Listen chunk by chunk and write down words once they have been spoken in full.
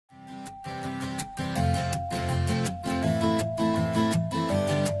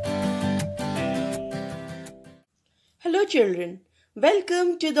Hello children,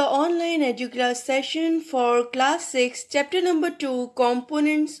 welcome to the online educlass session for class 6 chapter number 2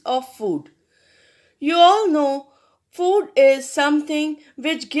 components of food. You all know food is something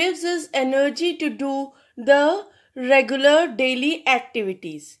which gives us energy to do the regular daily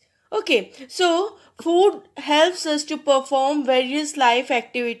activities. Okay, so food helps us to perform various life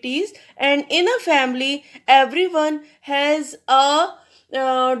activities, and in a family everyone has a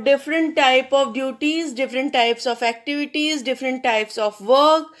different type of duties, different types of activities, different types of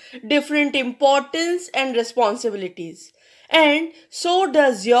work, different importance and responsibilities. And so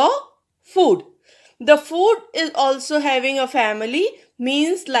does your food. The food is also having a family,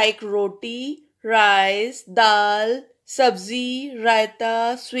 means like roti, rice, dal, sabzi,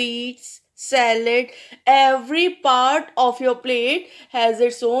 raita, sweets, salad. Every part of your plate has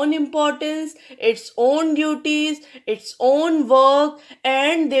its own importance, its own duties, its own work,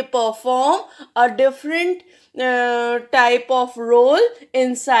 and they perform a different type of role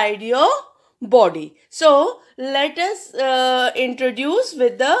inside your body. So let us introduce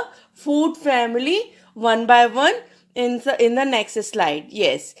with the food family one by one in the next slide.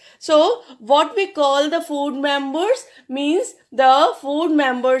 Yes, so what we call the food members means the food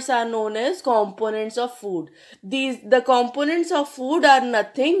members are known as components of food. The components of food are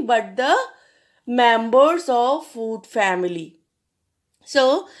nothing but the members of food family.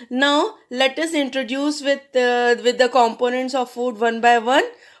 So now let us introduce with the components of food one by one.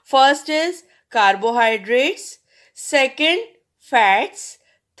 First is carbohydrates, second fats,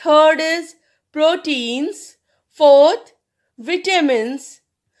 third is proteins, fourth vitamins,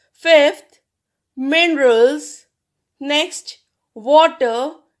 fifth minerals, next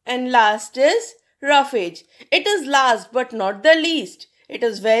water, and last is roughage. It is last but not the least. It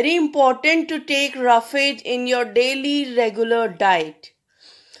is very important to take roughage in your daily regular diet.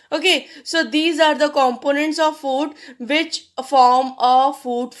 Okay, so these are the components of food which form a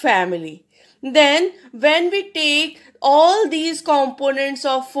food family. Then when we take all these components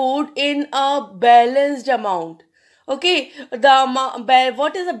of food in a balanced amount, okay,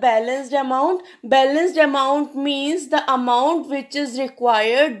 what is a balanced amount? Balanced amount means the amount which is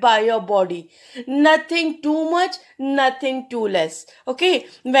required by your body. Nothing too much, nothing too less. Okay,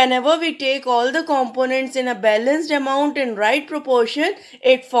 whenever we take all the components in a balanced amount in right proportion,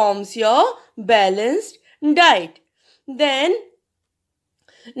 it forms your balanced diet. Then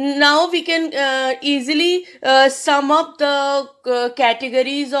now we can easily sum up the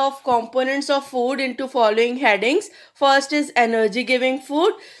categories of components of food into following headings. First is energy giving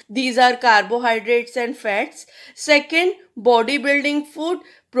food. These are carbohydrates and fats. Second, bodybuilding food,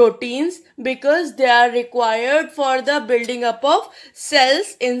 proteins, because they are required for the building up of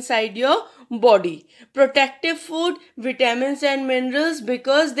cells inside your body. Protective food, vitamins and minerals,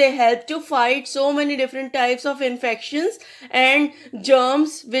 because they help to fight so many different types of infections and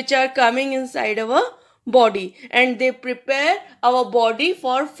germs which are coming inside our body, and they prepare our body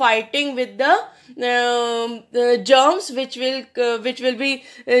for fighting with the germs which will be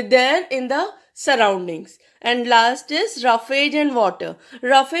there in the surroundings. And last is roughage and water.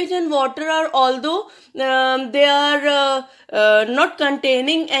 Roughage and water are, although they are not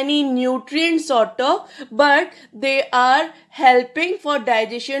containing any nutrients sort of, but they are helping for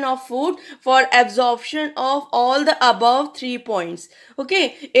digestion of food, for absorption of all the above 3 points.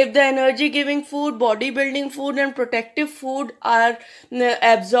 Okay, if the energy giving food, bodybuilding food and protective food are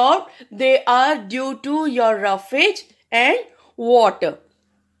absorbed, they are due to your roughage and water.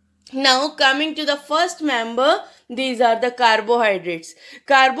 Now coming to the first member, these are the carbohydrates.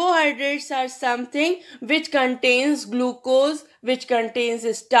 Carbohydrates are something which contains glucose, which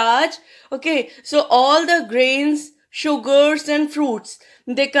contains starch. Okay, so all the grains, sugars and fruits,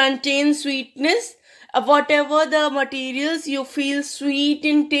 they contain sweetness. Whatever the materials you feel sweet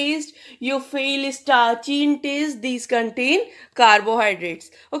in taste, you feel starchy in taste, these contain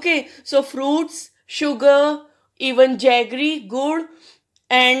carbohydrates. Okay, so fruits, sugar, even jaggery, gur,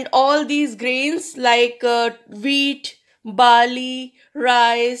 and all these grains like wheat, barley,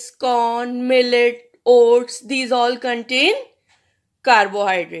 rice, corn, millet, oats, these all contain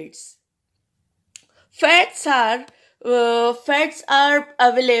carbohydrates. Fats are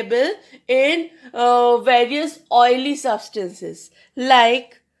available in various oily substances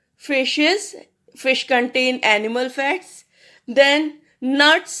like fishes. Fish contain animal fats, then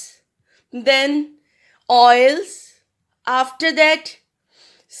nuts, then oils. After that,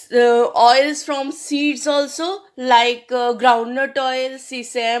 oils from seeds also, like groundnut oil,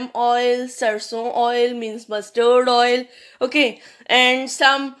 sesame oil, sarson oil, means mustard oil. Okay, and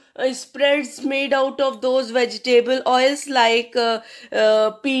some spreads made out of those vegetable oils like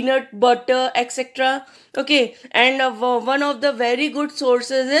peanut butter, etc. Okay, and one of the very good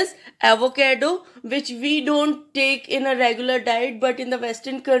sources is avocado, which we don't take in a regular diet, but in the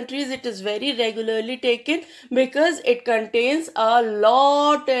western countries it is very regularly taken because it contains a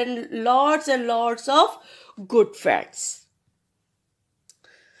lot and lots of good fats.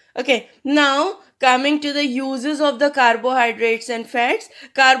 Okay, now coming to the uses of the carbohydrates and fats.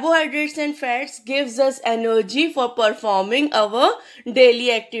 Carbohydrates and fats gives us energy for performing our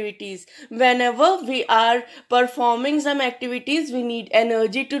daily activities. Whenever we are performing some activities, we need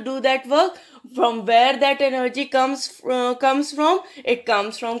energy to do that work. From where that energy comes from? It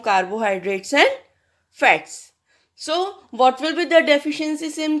comes from carbohydrates and fats. So, what will be the deficiency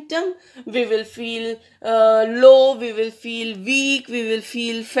symptom? We will feel low, we will feel weak, we will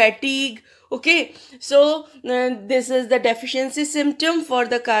feel fatigue. Okay, so this is the deficiency symptom for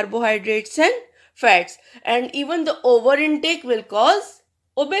the carbohydrates and fats. And even the over intake will cause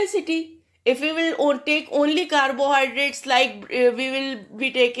obesity. If we will take only carbohydrates, like we will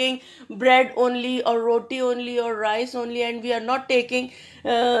be taking bread only or roti only or rice only, and we are not taking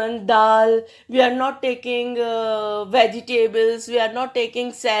dal, we are not taking vegetables, we are not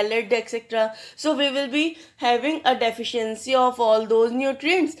taking salad, etc. So we will be having a deficiency of all those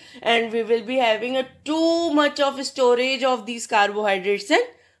nutrients, and we will be having a too much of storage of these carbohydrates and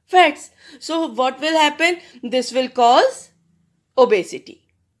fats. So what will happen? This will cause obesity.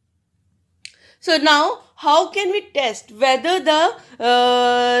 So now, how can we test whether the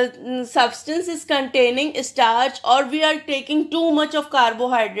substance is containing starch, or we are taking too much of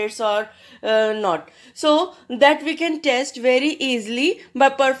carbohydrates or not? So that we can test very easily by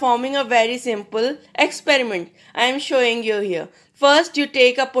performing a very simple experiment. I am showing you here. First, you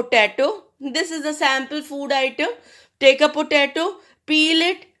take a potato. This is a sample food item. Take a potato, peel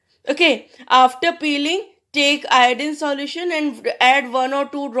it. Okay, after peeling, take iodine solution and add 1 or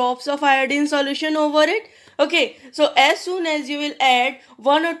 2 drops of iodine solution over it. Okay, so as soon as you will add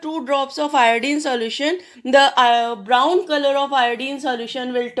 1 or 2 drops of iodine solution, the brown color of iodine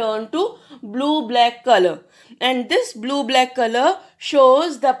solution will turn to blue black color, and this blue black color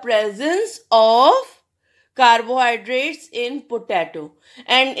shows the presence of carbohydrates in potato.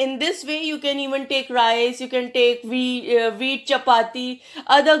 And in this way you can even take rice, you can take wheat chapati,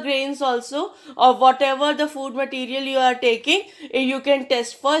 other grains also, or whatever the food material you are taking, you can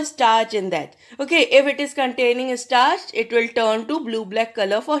test for starch in that. Okay, if it is containing starch, it will turn to blue black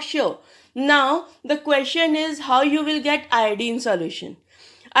color for sure. Now the question is how you will get iodine solution.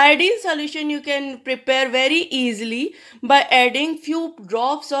 Iodine solution you can prepare very easily by adding few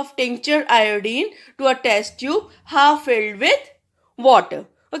drops of tincture iodine to a test tube half filled with water.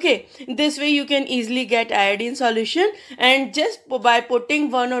 Okay, this way you can easily get iodine solution, and just by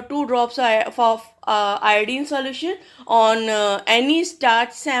putting 1 or 2 drops of iodine solution on any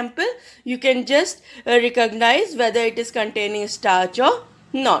starch sample, you can just recognize whether it is containing starch or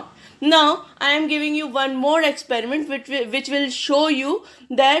not. Now, I am giving you one more experiment which will show you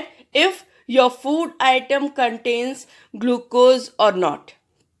that if your food item contains glucose or not.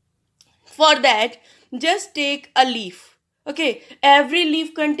 For that, just take a leaf. Okay, every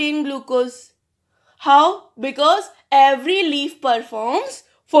leaf contains glucose. How? Because every leaf performs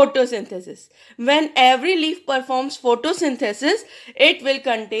photosynthesis. When every leaf performs photosynthesis, it will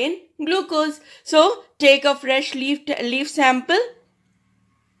contain glucose. So, take a fresh leaf sample.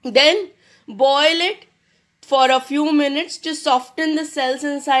 Then boil it for a few minutes to soften the cells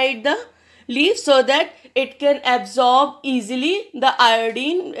inside the leaf so that it can absorb easily the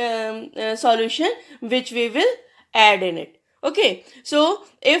iodine solution which we will add in it. Okay, so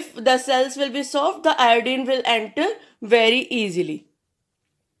if the cells will be soft, the iodine will enter very easily.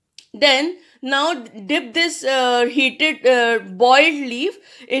 Then now dip this boiled leaf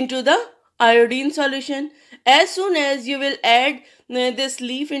into the iodine solution. As soon as you will add this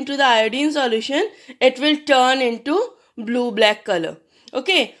leaf into the iodine solution, it will turn into blue black color.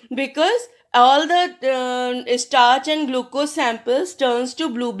 Okay, because all the starch and glucose samples turns to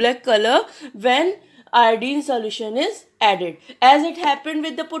blue black color when iodine solution is added. As it happened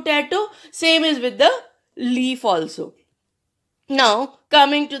with the potato, same is with the leaf also. Now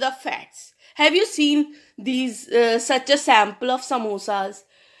coming to the fats. Have you seen these such a sample of samosas?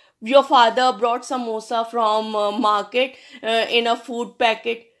 Your father brought samosa from market in a food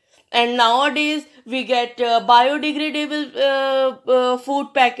packet, and nowadays we get biodegradable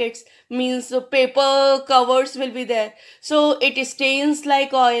food packets, means paper covers will be there, so it stains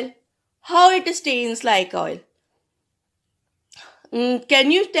like oil. How it stains like oil?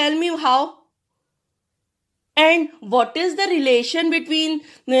 Can you tell me how? And what is the relation between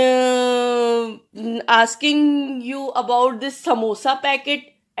asking you about this samosa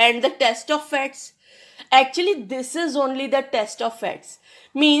packet and the test of fats? Actually, this is only the test of fats.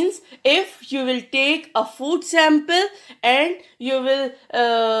 Means if you will take a food sample and you will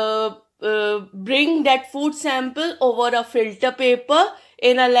bring that food sample over a filter paper.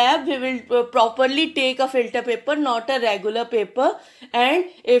 In a lab, we will properly take a filter paper, not a regular paper, and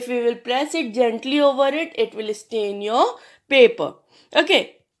if we will press it gently over it, it will stain your paper.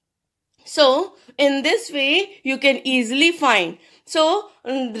 Okay. So in this way you can easily find. So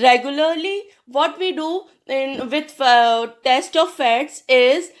regularly what we do with test of fats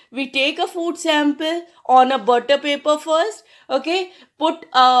is we take a food sample on a butter paper first. Okay, put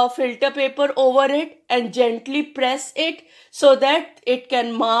a filter paper over it and gently press it so that it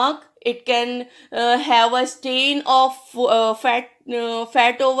can mark, it can have a stain of fat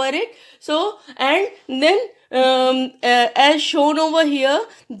over it. So and then as shown over here,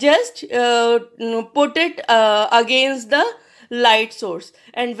 just put it against the light source,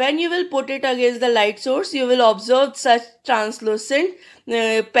 and when you will put it against the light source, you will observe such translucent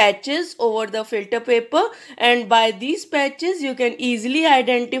patches over the filter paper, and by these patches you can easily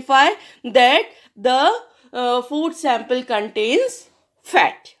identify that the food sample contains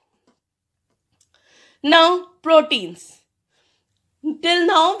fat. Now, proteins. Till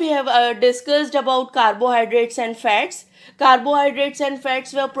now, we have discussed about carbohydrates and fats. Carbohydrates and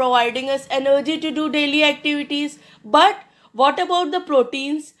fats were providing us energy to do daily activities. But what about the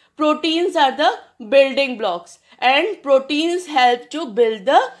proteins? Proteins are the building blocks, and proteins help to build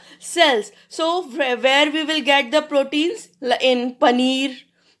the cells. So, where we will get the proteins? In paneer,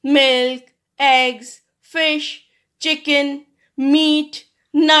 milk, eggs, fish, chicken, meat,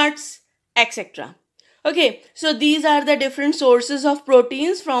 nuts, etc. Okay, so these are the different sources of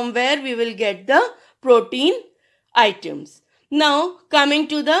proteins from where we will get the protein items. Now, coming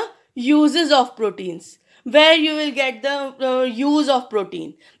to the uses of proteins. Where you will get the use of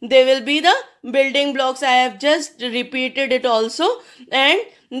protein. They will be the building blocks. I have just repeated it also. And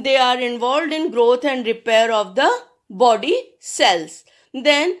they are involved in growth and repair of the body cells.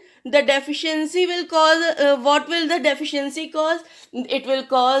 Then the deficiency will cause, what will the deficiency cause? It will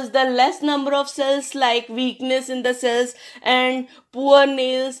cause the less number of cells, like weakness in the cells and poor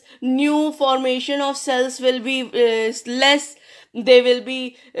nails. New formation of cells will be less. There will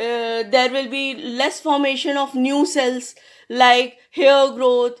be less formation of new cells like hair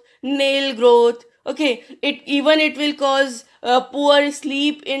growth, nail growth. Okay, it will cause poor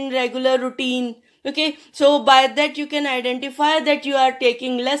sleep in regular routine. Okay, so by that you can identify that you are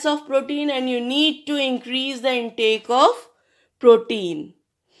taking less of protein and you need to increase the intake of protein.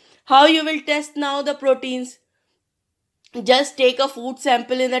 How you will test now the proteins? Just take a food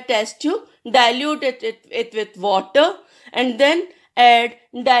sample in the test tube, dilute it with water, and then add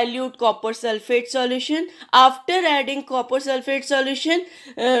dilute copper sulfate solution. After adding copper sulfate solution,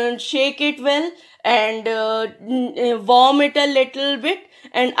 shake it well and warm it a little bit,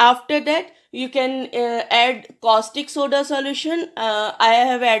 and after that you can add caustic soda solution. I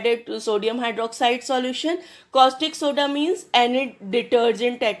have added sodium hydroxide solution. Caustic soda means any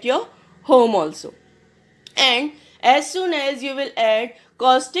detergent at your home also. And as soon as you will add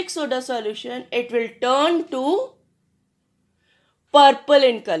caustic soda solution, it will turn to purple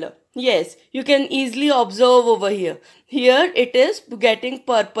in color. Yes, you can easily observe over here. Here it is getting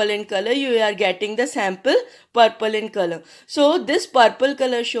purple in color. You are getting the sample purple in color. So this purple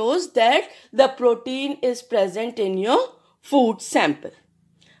color shows that the protein is present in your food sample.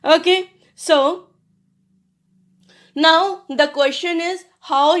 Okay, so now the question is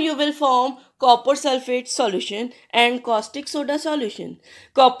how you will form copper sulfate solution and caustic soda solution.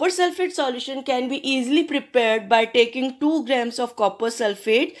 Copper sulfate solution can be easily prepared by taking 2 grams of copper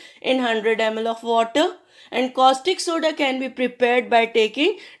sulfate in 100 ml of water, and caustic soda can be prepared by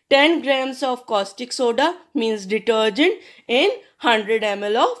taking 10 grams of caustic soda, means detergent, in 100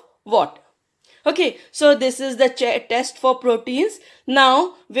 ml of water. Okay, so this is the test for proteins.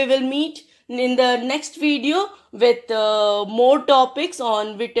 Now we will meet in the next video with more topics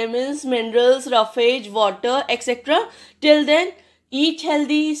on vitamins, minerals, roughage, water, etc. Till then, eat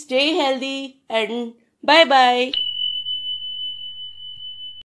healthy, stay healthy, and bye bye.